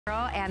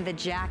And the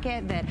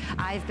jacket that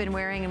I've been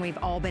wearing and we've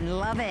all been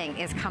loving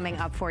is coming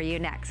up for you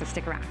next, so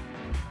stick around.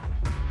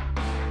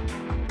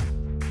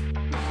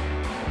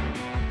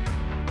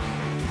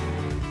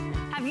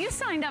 Have you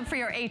signed up for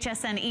your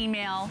HSN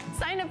email?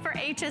 Sign up for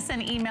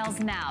HSN emails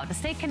now to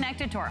stay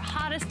connected to our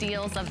hottest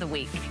deals of the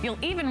week.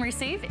 You'll even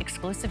receive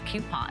exclusive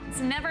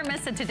coupons. Never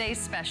miss a today's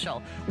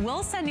special.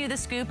 We'll send you the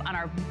scoop on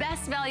our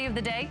best value of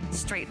the day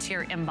straight to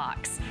your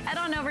inbox. Head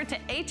on over to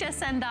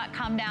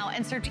hsn.com now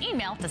and search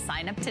email to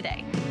sign up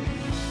today.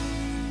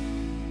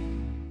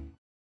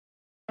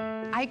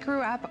 I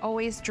grew up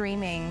always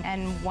dreaming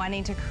and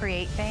wanting to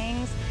create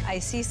things. I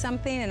see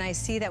something and I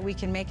see that we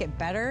can make it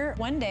better.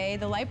 One day,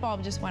 the light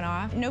bulb just went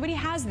off. Nobody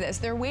has this.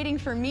 They're waiting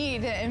for me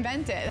to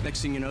invent it.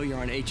 Next thing you know, you're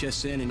on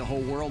HSN and the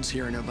whole world's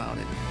hearing about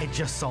it. It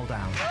just sold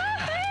out.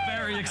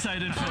 Very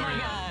excited for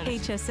you.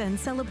 HSN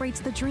celebrates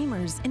the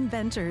dreamers,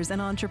 inventors,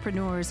 and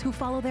entrepreneurs who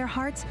follow their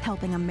hearts,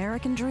 helping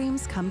American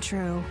dreams come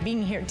true.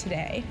 Being here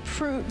today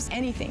proves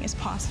anything is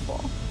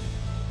possible.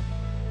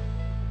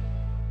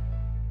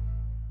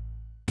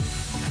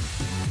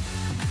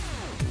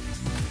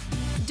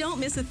 Don't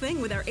miss a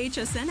thing with our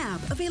HSN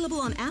app, available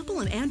on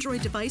Apple and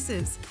Android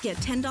devices. Get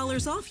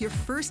 $10 off your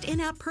first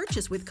in-app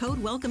purchase with code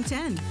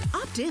WELCOME10.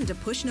 Opt in to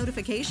push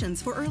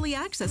notifications for early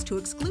access to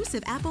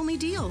exclusive app-only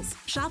deals.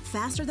 Shop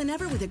faster than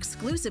ever with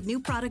exclusive new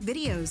product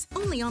videos,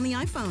 only on the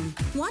iPhone.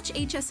 Watch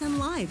HSN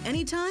Live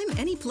anytime,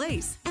 any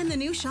place. And the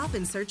new shop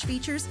and search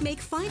features make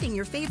finding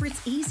your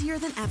favorites easier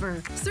than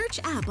ever. Search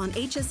app on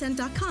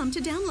hsn.com to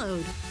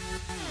download.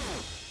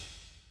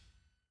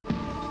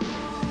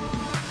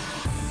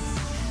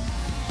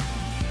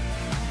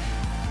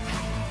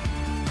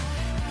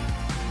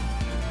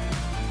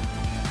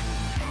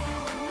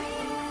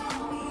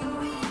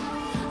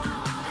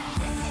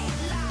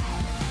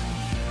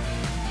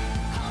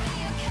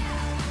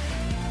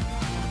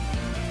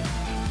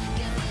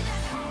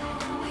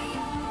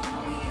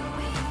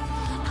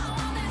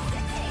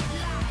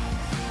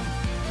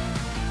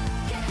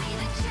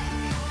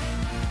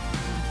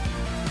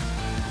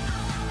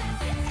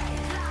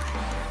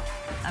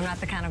 I'm not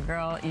the kind of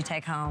girl you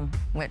take home,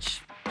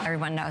 which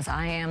everyone knows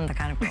I am the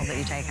kind of girl that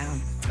you take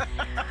home.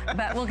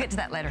 But we'll get to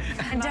that later.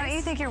 And don't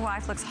you think your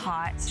wife looks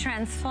hot?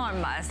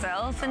 Transform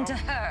myself into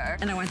her.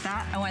 And I want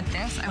that, I want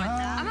this, I want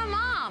that. I'm a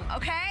mom,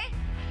 okay?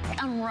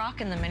 I'm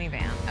rocking the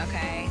minivan,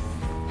 okay?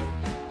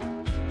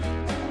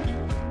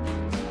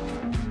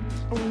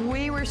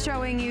 We were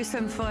showing you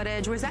some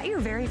footage. Was that your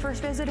very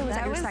first visit or was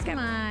that your second?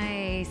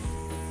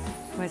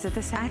 Was it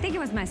the second? I think it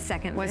was my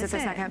second Was visit. it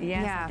the second?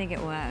 Yes, yeah. I think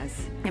it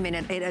was. I mean,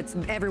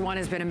 everyone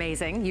has been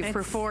amazing. You've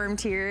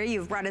performed here.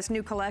 You've brought us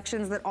new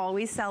collections that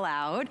always sell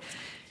out.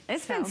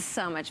 It's been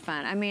so much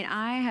fun. I mean,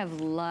 I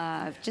have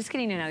loved just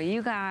getting to know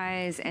you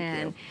guys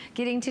and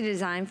getting to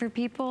design for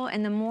people.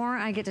 And the more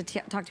I get to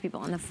talk to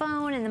people on the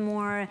phone and the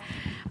more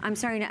I'm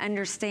starting to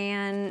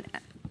understand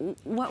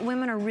what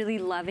women are really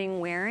loving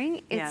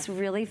wearing, it's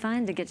really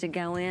fun to get to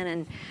go in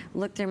and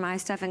look through my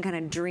stuff and kind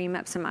of dream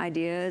up some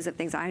ideas of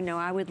things I know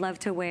I would love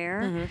to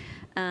wear. You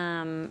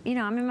know,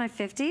 I'm in my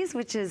 50s,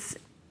 which is,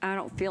 I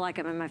don't feel like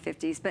I'm in my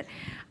 50s, but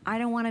I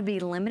don't want to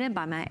be limited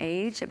by my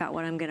age about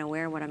what I'm going to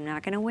wear, what I'm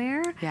not going to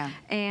wear.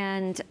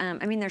 And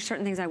I mean, there's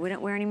certain things I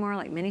wouldn't wear anymore,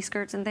 like mini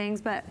skirts and things,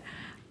 but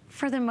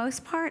for the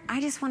most part, I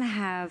just want to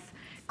have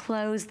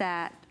clothes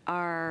that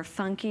are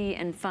funky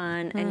and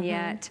fun and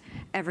yet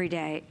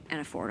everyday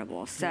and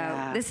affordable.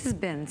 So this has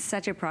been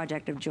such a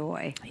project of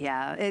joy.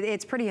 Yeah,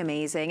 it's pretty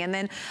amazing. And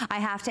then I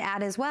have to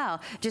add as well,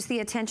 just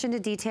the attention to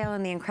detail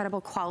and the incredible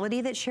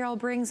quality that Sheryl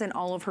brings in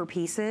all of her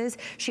pieces.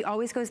 She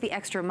always goes the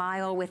extra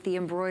mile with the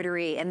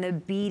embroidery and the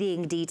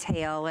beading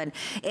detail, and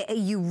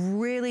you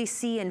really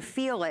see and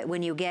feel it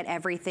when you get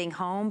everything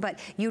home, but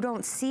you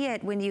don't see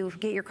it when you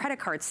get your credit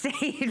card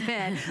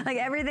statement. Like,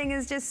 everything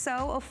is just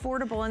so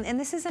affordable, and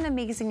this is an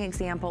amazing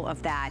example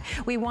of that.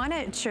 We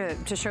wanted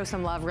to show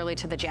some love really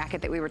to the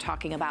jacket that we were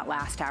talking about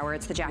last hour.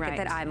 It's the jacket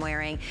that I'm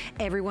wearing.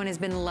 Everyone has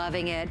been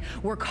loving it.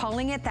 We're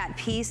calling it that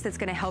piece that's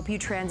gonna help you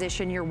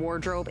transition your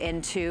wardrobe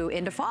into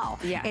fall.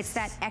 It's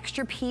that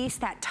extra piece,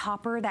 that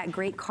topper, that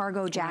great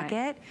cargo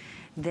jacket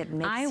that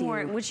makes I wore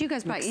it, which you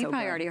guys probably,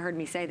 already heard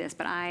me say this,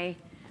 but I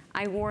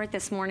wore it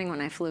this morning when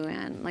I flew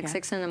in, like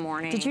 6 in the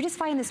morning. Did you just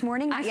fly in this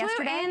morning, not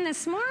yesterday? yesterday? I flew in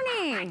this morning.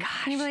 Oh my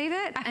gosh. Can you believe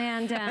it?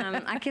 And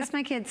I kissed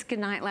my kids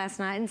goodnight last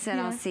night and said,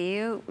 I'll see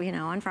you, you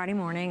know, on Friday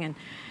morning.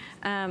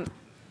 And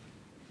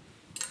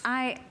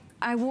I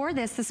wore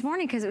this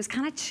morning because it was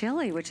kind of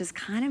chilly, which is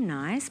kind of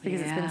nice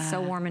because it's been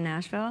so warm in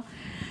Nashville.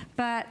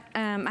 But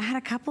I had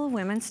a couple of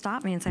women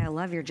stop me and say, I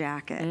love your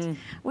jacket,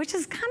 which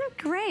is kind of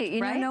great.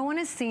 You know, no one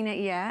has seen it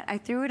yet. I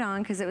threw it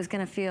on because it was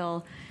going to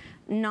feel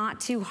not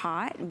too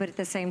hot, but at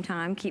the same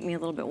time, keep me a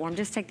little bit warm,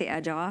 just take the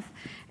edge off.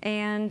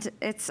 And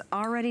it's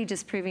already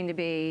just proving to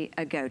be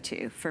a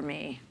go-to for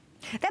me.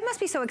 That must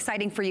be so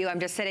exciting for you.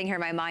 I'm just sitting here,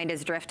 my mind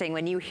is drifting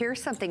when you hear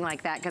something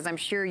like that, because I'm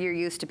sure you're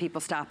used to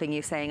people stopping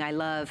you saying, I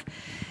love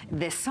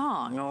this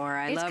song, or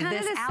I love this album.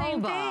 It's kind of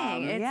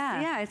the same thing.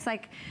 Yeah, it's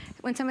like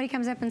when somebody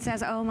comes up and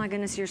says, oh my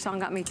goodness, your song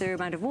got me through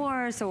my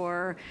divorce,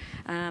 or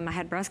I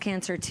had breast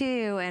cancer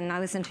too, and I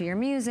listened to your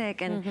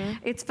music. And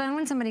it's fun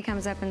when somebody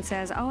comes up and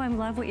says, oh, I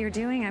love what you're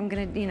doing. I'm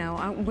gonna, you know,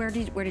 where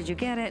did you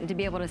get it? And to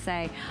be able to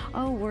say,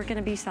 oh, we're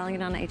gonna be selling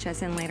it on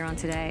HSN later on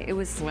today. It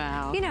was,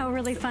 you know, a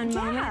really fun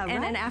moment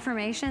and an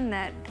affirmation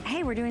that,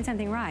 hey, we're doing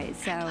something right.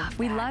 So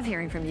we love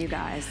hearing from you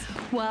guys.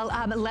 Well,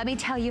 let me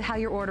tell you how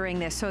you're ordering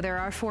this. So there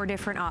are 4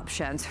 different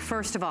options.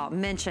 First of all,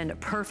 mentioned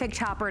perfect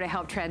topper to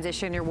help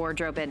transition your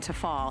wardrobe into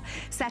fall.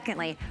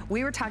 Secondly,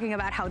 we were talking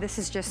about how this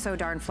is just so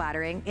darn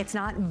flattering. It's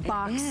not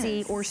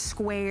boxy or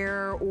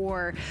square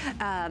or,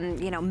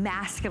 you know,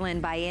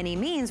 masculine by any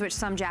means, which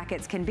some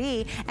jackets can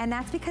be. And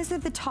that's because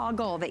of the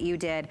toggle that you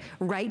did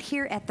right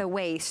here at the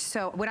waist.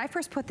 So when I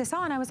first put this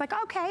on, I was like,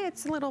 okay,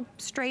 it's a little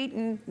straight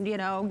and, you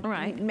know,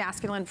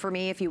 masculine for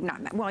me if you,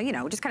 not, well, you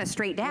know, just kind of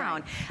straight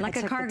down. Like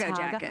a cargo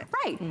jacket.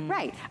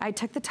 Right. I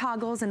took the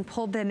toggles and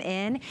pulled them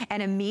in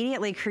and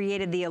immediately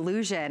created the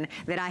illusion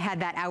that I had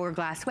that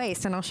hourglass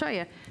waist. And I'll show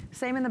you,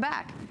 same in the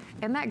back.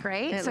 Isn't that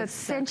great? So it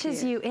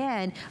cinches you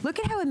in. Look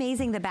at how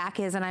amazing the back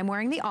is, and I'm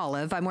wearing the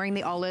olive. I'm wearing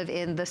the olive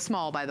in the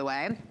small, by the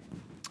way.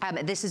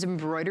 This is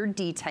embroidered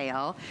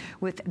detail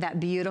with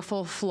that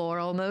beautiful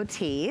floral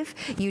motif.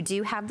 You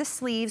do have the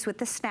sleeves with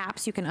the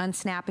snaps. You can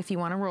unsnap if you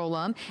want to roll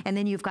them. And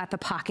then you've got the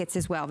pockets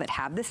as well that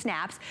have the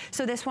snaps.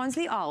 So this one's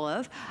the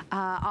olive.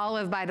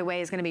 Olive, by the way,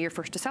 is going to be your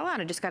first to sell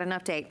out. I just got an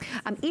update.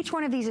 Each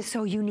one of these is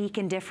so unique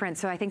and different,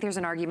 so I think there's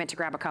an argument to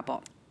grab a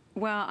couple.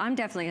 Well, I'm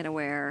definitely going to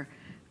wear...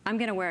 I'm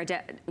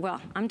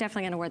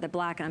definitely gonna wear the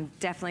black, and I'm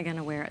definitely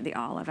gonna wear the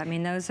olive. I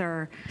mean, those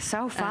are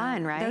so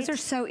fun, right? Those are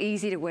so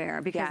easy to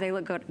wear because they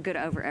look good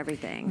over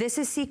everything. This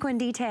is sequin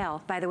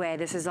detail, by the way.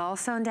 This is all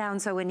sewn down,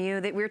 so when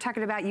we were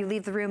talking about you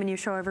leave the room and you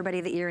show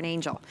everybody that you're an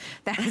angel.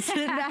 That's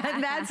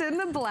in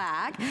the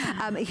black.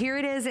 Here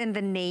it is in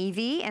the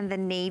navy, and the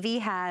navy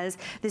has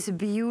this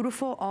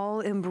beautiful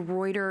all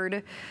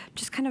embroidered,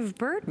 just kind of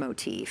bird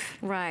motif.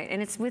 Right,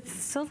 and it's with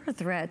silver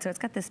thread, so it's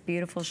got this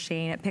beautiful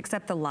sheen. It picks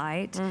up the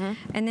light.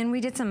 And then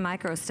we did some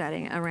micro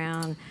studding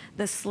around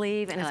the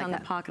sleeve, and it's on the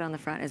pocket on the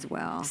front as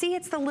well. See,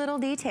 it's the little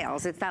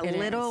details. It's that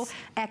little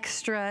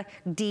extra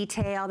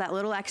detail, that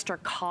little extra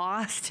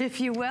cost,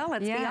 if you will,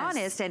 let's be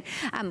honest.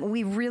 And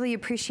we really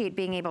appreciate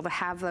being able to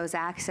have those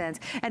accents.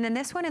 And then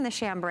this one in the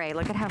chambray,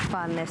 look at how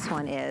fun this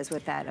one is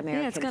with that American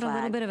flag. Yeah, it's got a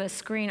little bit of a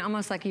screen,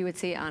 almost like you would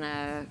see on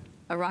a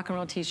rock and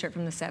roll t-shirt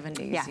from the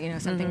 70s, you know,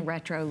 something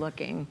retro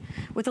looking,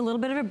 with a little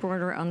bit of a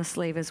border on the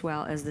sleeve as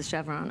well as the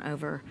chevron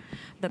over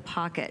the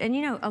pocket. And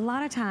you know, a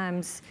lot of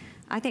times,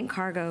 I think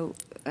cargo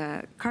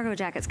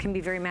jackets can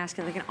be very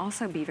masculine. They can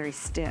also be very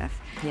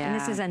stiff. And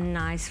this is a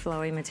nice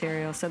flowy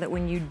material so that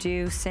when you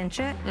do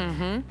cinch it,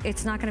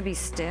 it's not gonna be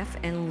stiff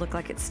and look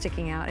like it's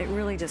sticking out. It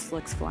really just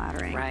looks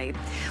flattering. Right.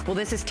 Well,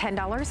 this is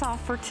 $10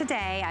 off for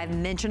today. I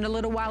mentioned a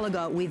little while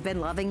ago, we've been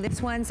loving this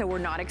one, so we're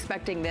not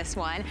expecting this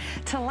one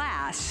to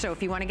last. So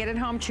if you wanna get it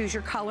home, choose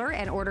your color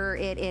and order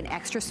it in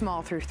extra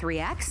small through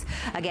 3X.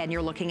 Again,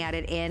 you're looking at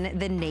it in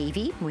the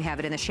navy. We have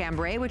it in the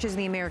chambray, which is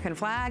the American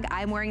flag.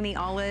 I'm wearing the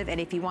olive,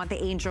 and if you want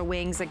the angel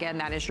wings, again,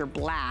 that is your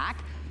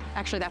black.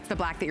 Actually, that's the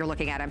black that you're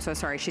looking at. I'm so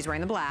sorry, she's wearing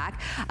the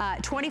black.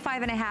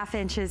 25.5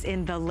 inches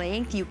in the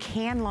length. You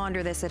can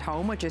launder this at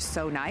home, which is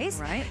so nice.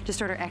 Right.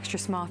 Just order extra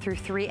small through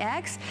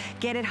 3X.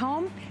 Get it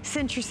home,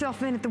 cinch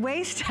yourself in at the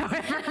waist,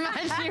 however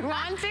much you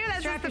want to.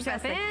 That's strap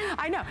yourself in.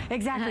 I know,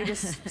 exactly.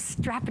 Just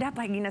strap it up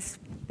like, you know,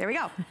 there we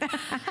go.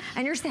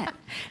 And you're set.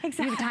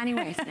 Exactly. You have a tiny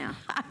waist now.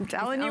 I'm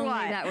telling you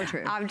what. That were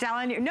true. I'm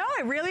telling you. No,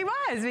 it really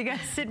was, because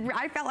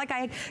I felt like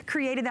I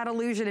created that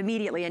illusion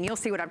immediately, and you'll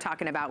see what I'm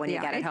talking about when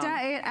you get it home.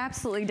 It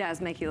absolutely does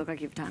make you look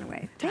like you've tiny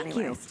waist. Thank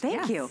you.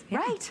 Thank you.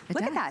 Right.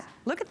 Look at that.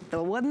 Look at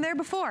that. Wasn't there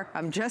before.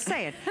 I'm just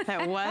saying.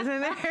 That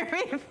wasn't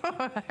there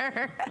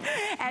before.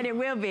 And it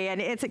will be. And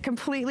it's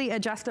completely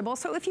adjustable.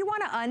 So if you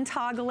want to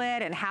untoggle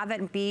it and have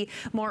it be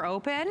more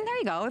open, there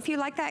you go. If you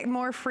like that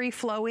more free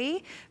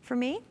flowy, for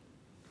me,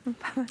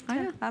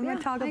 I'm going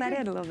to toggle that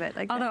in a little bit.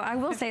 Like Although I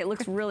will say it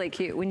looks really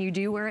cute when you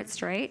do wear it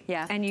straight.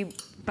 Yeah. And you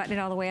button it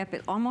all the way up.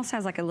 It almost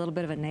has like a little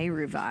bit of a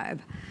Nehru vibe.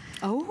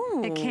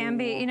 Oh. It can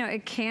be, you know,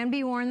 it can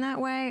be worn that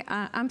way.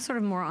 I'm sort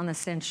of more on the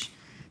cinch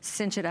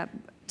it up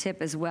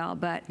tip as well,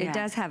 but it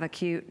does have a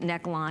cute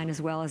neckline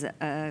as well as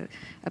a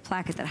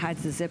placket that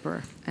hides the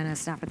zipper and a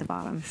snap at the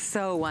bottom.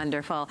 So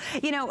wonderful.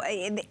 You know,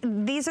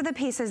 these are the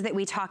pieces that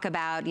we talk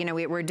about. You know,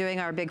 we're doing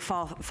our big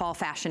fall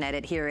fashion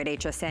edit here at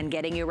HSN,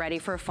 getting you ready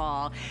for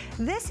fall.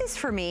 This is,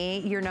 for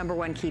me, your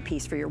 #1 key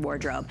piece for your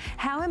wardrobe.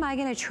 How am I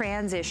going to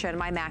transition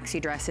my maxi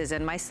dresses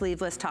and my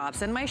sleeveless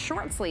tops and my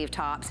short sleeve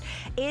tops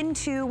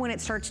into when it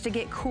starts to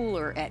get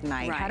cooler at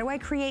night? How do I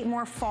create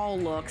more fall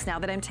looks now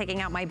that I'm taking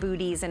out my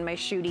booties and my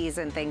shooties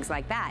and things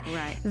like that?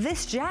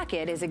 This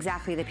jacket is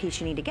exactly the piece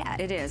you need to get.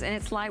 It is, and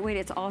it's lightweight.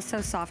 It's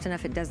also soft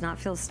enough. It does not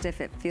feel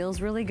stiff. It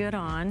feels really good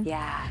on.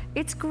 Yeah.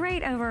 It's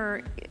great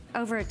over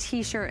over a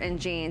t-shirt and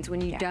jeans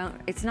when you don't,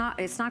 it's not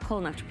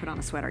cold enough to put on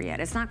a sweater yet.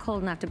 It's not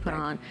cold enough to put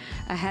on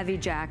a heavy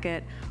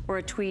jacket or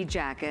a tweed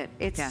jacket.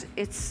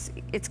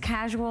 It's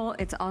casual.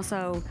 It's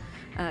also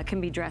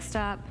can be dressed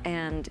up,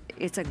 and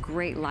it's a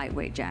great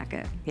lightweight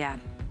jacket. Yeah.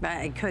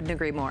 I couldn't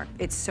agree more.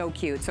 It's so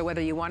cute. So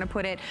whether you want to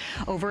put it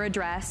over a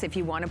dress, if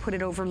you want to put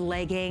it over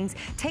leggings,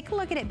 take a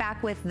look at it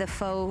back with the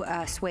faux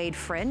suede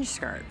fringe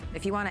skirt.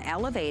 If you want to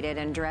elevate it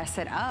and dress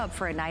it up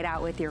for a night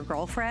out with your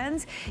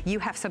girlfriends, you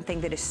have something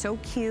that is so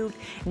cute,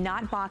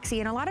 not boxy.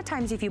 And a lot of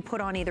times if you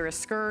put on either a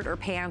skirt or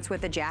pants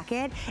with a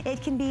jacket,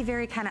 it can be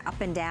very kind of up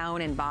and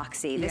down and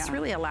boxy. This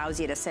really allows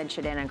you to cinch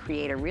it in and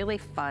create a really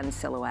fun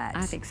silhouette.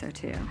 I think so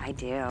too. I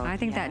do. I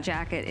think that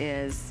jacket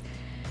is,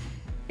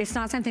 it's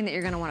not something that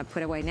you're going to want to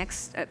put away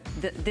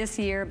this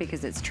year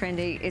because it's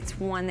trendy. It's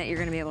one that you're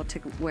going to be able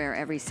to wear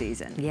every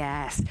season.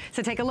 Yes.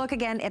 So take a look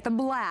again at the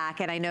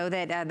black, and I know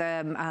that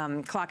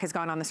the clock has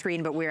gone on the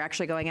screen, but we're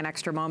actually going an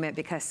extra moment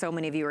because so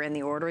many of you are in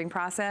the ordering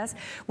process.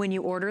 When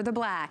you order the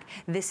black,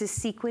 this is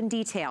sequin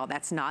detail.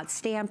 That's not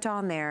stamped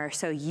on there,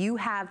 so you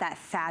have that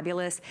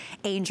fabulous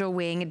angel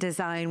wing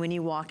design when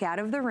you walk out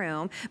of the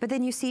room, but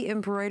then you see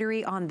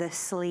embroidery on the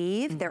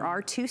sleeve. There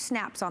are 2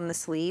 snaps on the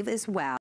sleeve as well.